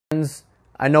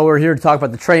I know we're here to talk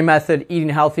about the Trey method, eating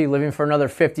healthy, living for another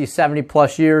 50, 70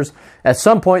 plus years. At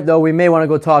some point, though, we may want to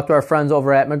go talk to our friends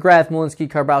over at McGrath, Malinsky,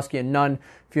 Karbowski, and Nunn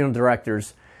Funeral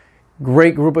Directors.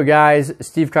 Great group of guys.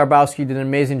 Steve Karbowski did an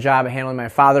amazing job at handling my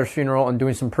father's funeral and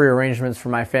doing some pre-arrangements for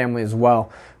my family as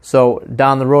well. So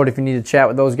down the road, if you need to chat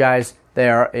with those guys, they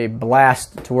are a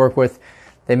blast to work with.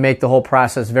 They make the whole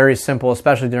process very simple,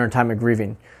 especially during a time of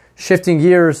grieving. Shifting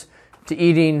gears to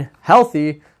eating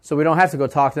healthy so we don't have to go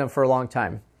talk to them for a long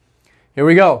time. Here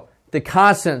we go. The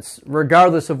constants,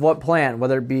 regardless of what plan,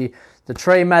 whether it be the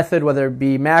Trey method, whether it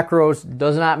be macros,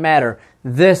 does not matter.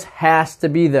 This has to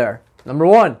be there. Number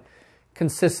one,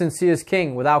 consistency is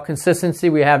king. Without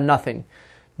consistency, we have nothing.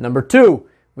 Number two,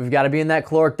 we've got to be in that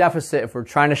caloric deficit. If we're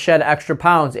trying to shed extra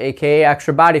pounds, aka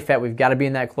extra body fat, we've got to be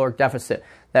in that caloric deficit.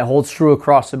 That holds true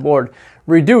across the board.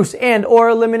 Reduce and or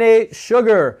eliminate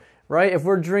sugar. Right? If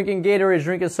we're drinking Gatorade,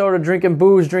 drinking soda, drinking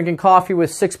booze, drinking coffee with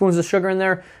 6 spoons of sugar in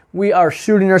there, we are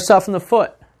shooting ourselves in the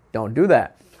foot. Don't do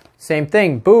that. Same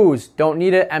thing, booze, don't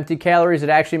need it, empty calories. It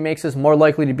actually makes us more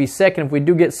likely to be sick, and if we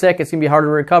do get sick, it's going to be harder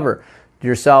to recover. Do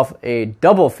yourself a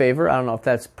double favor. I don't know if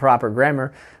that's proper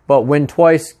grammar, but win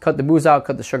twice, cut the booze out,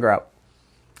 cut the sugar out.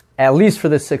 At least for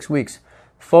this 6 weeks.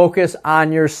 Focus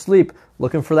on your sleep.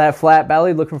 Looking for that flat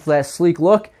belly, looking for that sleek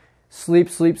look. Sleep,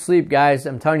 sleep, sleep, guys.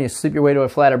 I'm telling you, sleep your way to a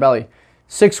flatter belly.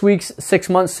 6 weeks, 6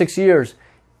 months, 6 years.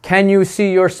 Can you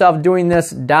see yourself doing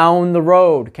this down the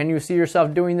road? Can you see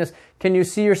yourself doing this? Can you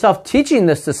see yourself teaching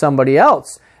this to somebody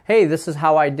else? Hey, this is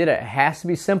how I did it. It has to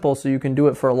be simple so you can do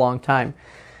it for a long time.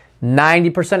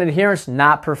 90% adherence,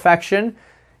 not perfection.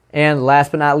 And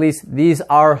last but not least, these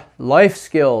are life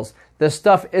skills. This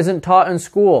stuff isn't taught in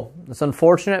school. It's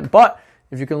unfortunate, but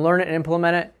if you can learn it and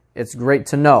implement it, it's great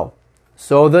to know.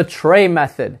 So the Trey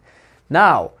method.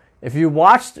 Now, if you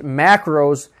watched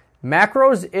macros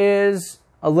is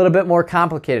a little bit more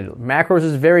complicated. Macros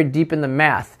is very deep in the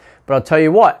math. But I'll tell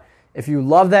you what, if you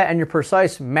love that and you're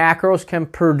precise, macros can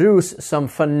produce some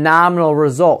phenomenal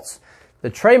results. The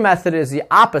Trey method is the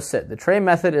opposite. The Trey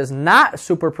method is not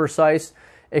super precise.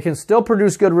 It can still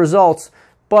produce good results,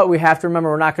 but we have to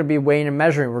remember we're not going to be weighing and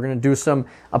measuring. We're going to do some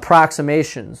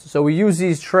approximations. So we use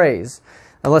these trays.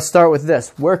 And let's start with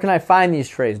this. Where can I find these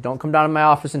trays? Don't come down to my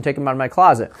office and take them out of my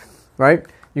closet, right?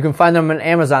 You can find them on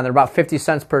Amazon. They're about 50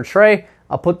 cents per tray.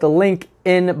 I'll put the link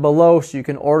in below so you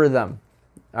can order them.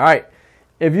 All right.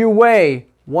 If you weigh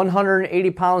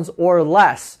 180 pounds or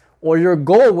less, or your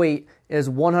goal weight is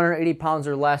 180 pounds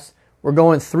or less, we're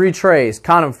going 3 trays.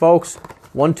 Count them, folks.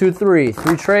 1, 2, 3.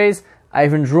 3 trays. I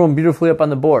even drew them beautifully up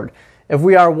on the board. If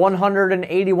we are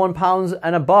 181 pounds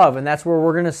and above, and that's where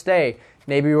we're going to stay,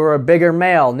 maybe we're a bigger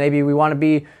male. Maybe we want to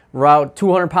be around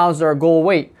 200 pounds to our goal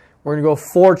weight. We're going to go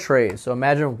 4 trays. So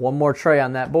imagine one more tray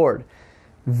on that board.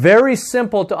 Very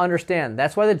simple to understand.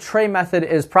 That's why the Trey method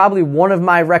is probably one of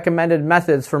my recommended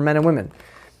methods for men and women.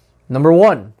 Number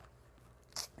 1,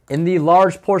 in the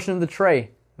large portion of the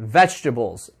tray,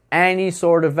 vegetables. Any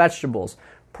sort of vegetables.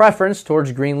 Preference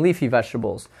towards green leafy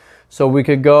vegetables. So we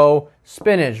could go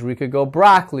spinach, we could go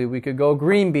broccoli, we could go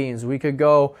green beans, we could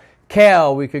go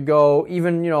kale, we could go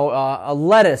even, a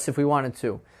lettuce if we wanted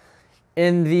to.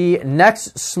 In the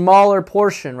next smaller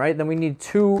portion, right, then we need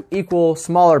 2 equal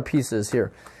smaller pieces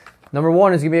here. Number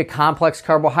 1 is going to be a complex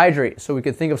carbohydrate. So we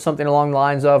could think of something along the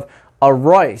lines of a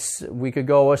rice. We could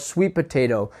go a sweet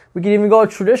potato. We could even go a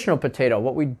traditional potato.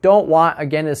 What we don't want,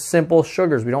 again, is simple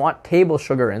sugars. We don't want table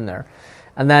sugar in there.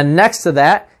 And then next to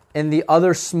that, in the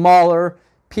other smaller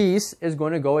piece is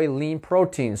going to go a lean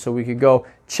protein. So we could go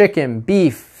chicken,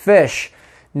 beef, fish.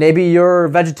 Maybe you're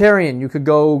vegetarian. You could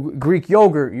go Greek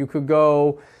yogurt. You could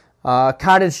go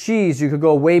cottage cheese. You could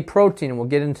go whey protein. And we'll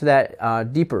get into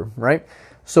that deeper, right?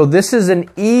 So this is an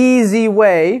easy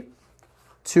way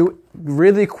to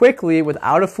really quickly,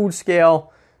 without a food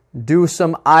scale, do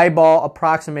some eyeball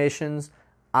approximations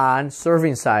on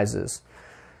serving sizes.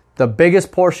 The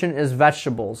biggest portion is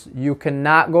vegetables. You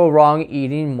cannot go wrong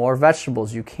eating more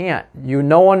vegetables. You can't.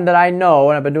 No one that I know,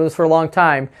 and I've been doing this for a long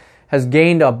time, has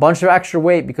gained a bunch of extra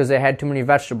weight because they had too many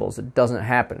vegetables. It doesn't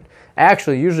happen.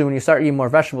 Actually, usually when you start eating more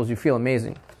vegetables, you feel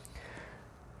amazing.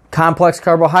 Complex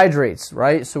carbohydrates,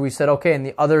 right? So we said, okay, in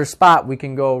the other spot, we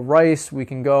can go rice, we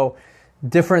can go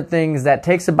different things that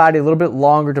takes the body a little bit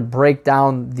longer to break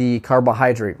down the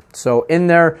carbohydrate. So in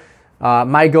there,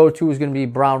 my go-to is going to be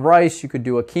brown rice. You could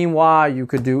do a quinoa. You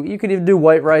could even do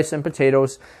white rice and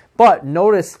potatoes. But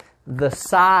notice the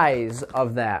size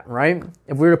of that, right?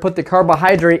 If we were to put the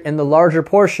carbohydrate in the larger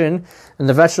portion and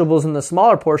the vegetables in the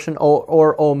smaller portion,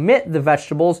 or omit the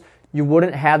vegetables, you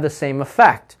wouldn't have the same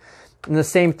effect. And the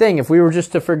same thing, if we were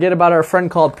just to forget about our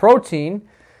friend called protein,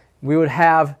 we would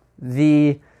have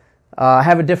the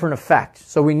have a different effect.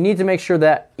 So we need to make sure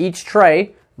that each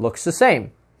tray looks the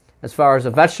same as far as a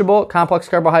vegetable, complex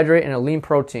carbohydrate, and a lean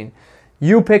protein.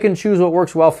 You pick and choose what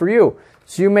works well for you.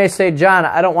 So you may say, John,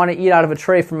 I don't want to eat out of a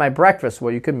tray for my breakfast.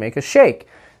 Well, you could make a shake.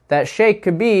 That shake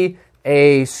could be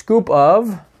a scoop of,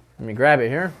 let me grab it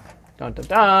here, dun, dun,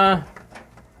 dun.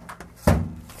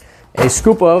 A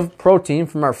scoop of protein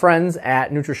from our friends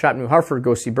at NutriShop New Hartford.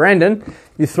 Go see Brandon.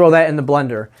 You throw that in the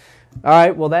blender. All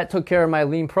right, well, that took care of my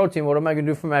lean protein. What am I going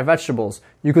to do for my vegetables?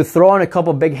 You could throw in a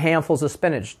couple big handfuls of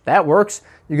spinach. That works.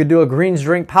 You could do a greens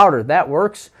drink powder. That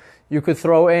works. You could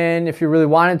throw in, if you really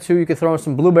wanted to, you could throw in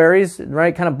some blueberries,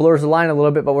 right? Kind of blurs the line a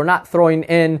little bit, but we're not throwing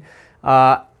in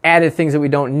added things that we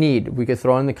don't need. We could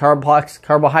throw in the complex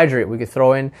carbohydrate. We could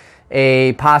throw in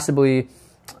a possibly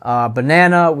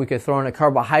banana. We could throw in a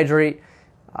carbohydrate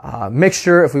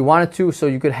mixture if we wanted to, so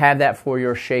you could have that for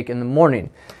your shake in the morning.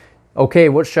 Okay,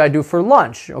 what should I do for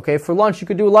lunch? Okay, for lunch you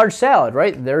could do a large salad,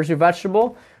 right? There's your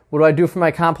vegetable. What do I do for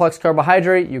my complex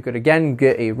carbohydrate? You could again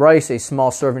get a rice, a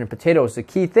small serving of potatoes. The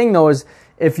key thing though is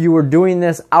if you were doing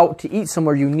this out to eat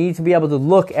somewhere, you need to be able to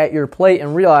look at your plate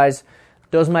and realize,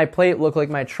 does my plate look like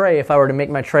my tray if I were to make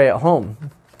my tray at home?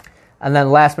 And then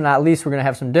last but not least, we're gonna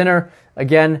have some dinner.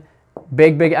 Again,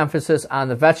 big emphasis on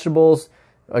the vegetables.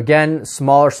 Again,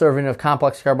 smaller serving of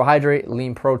complex carbohydrate,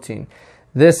 lean protein.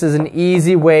 This is an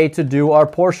easy way to do our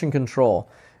portion control.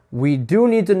 We do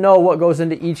need to know what goes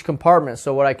into each compartment.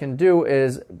 So what I can do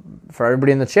is, for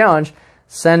everybody in the challenge,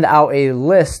 send out a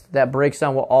list that breaks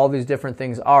down what all these different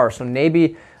things are. So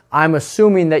maybe I'm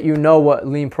assuming that you know what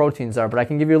lean proteins are, but I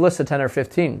can give you a list of 10 or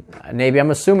 15. Maybe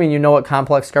I'm assuming you know what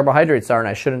complex carbohydrates are, and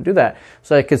I shouldn't do that.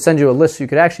 So I could send you a list so you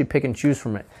could actually pick and choose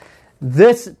from it.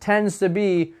 This tends to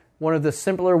be one of the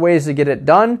simpler ways to get it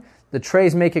done. The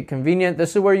trays make it convenient.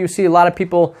 This is where you see a lot of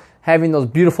people having those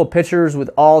beautiful pictures with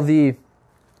all the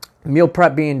meal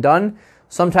prep being done.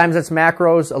 Sometimes it's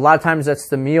macros. A lot of times that's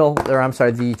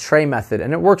the tray method.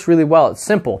 And it works really well. It's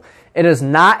simple. It is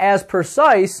not as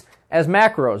precise as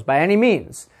macros by any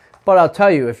means. But I'll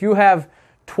tell you, if you have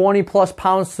 20 plus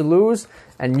pounds to lose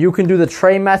and you can do the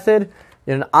tray method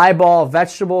in an eyeball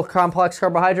vegetable, complex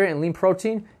carbohydrate, and lean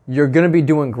protein, you're going to be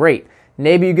doing great.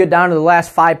 Maybe you get down to the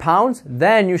last 5 pounds,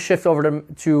 then you shift over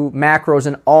to macros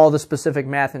and all the specific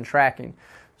math and tracking.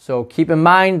 So keep in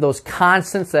mind those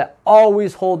constants that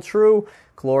always hold true: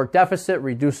 caloric deficit,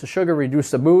 reduce the sugar, reduce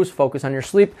the booze, focus on your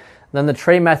sleep. Then the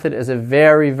tray method is a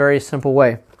very simple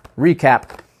way.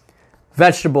 Recap: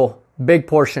 vegetable, big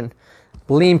portion;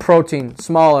 lean protein,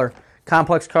 smaller;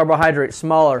 complex carbohydrate,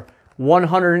 smaller;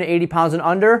 180 pounds and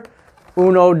under,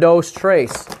 uno, dos,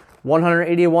 tres;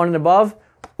 181 and above,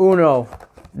 uno,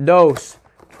 dos,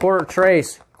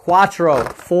 tres,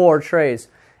 cuatro, 4 trays.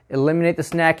 Eliminate the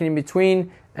snacking in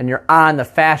between, and you're on the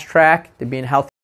fast track to being healthy.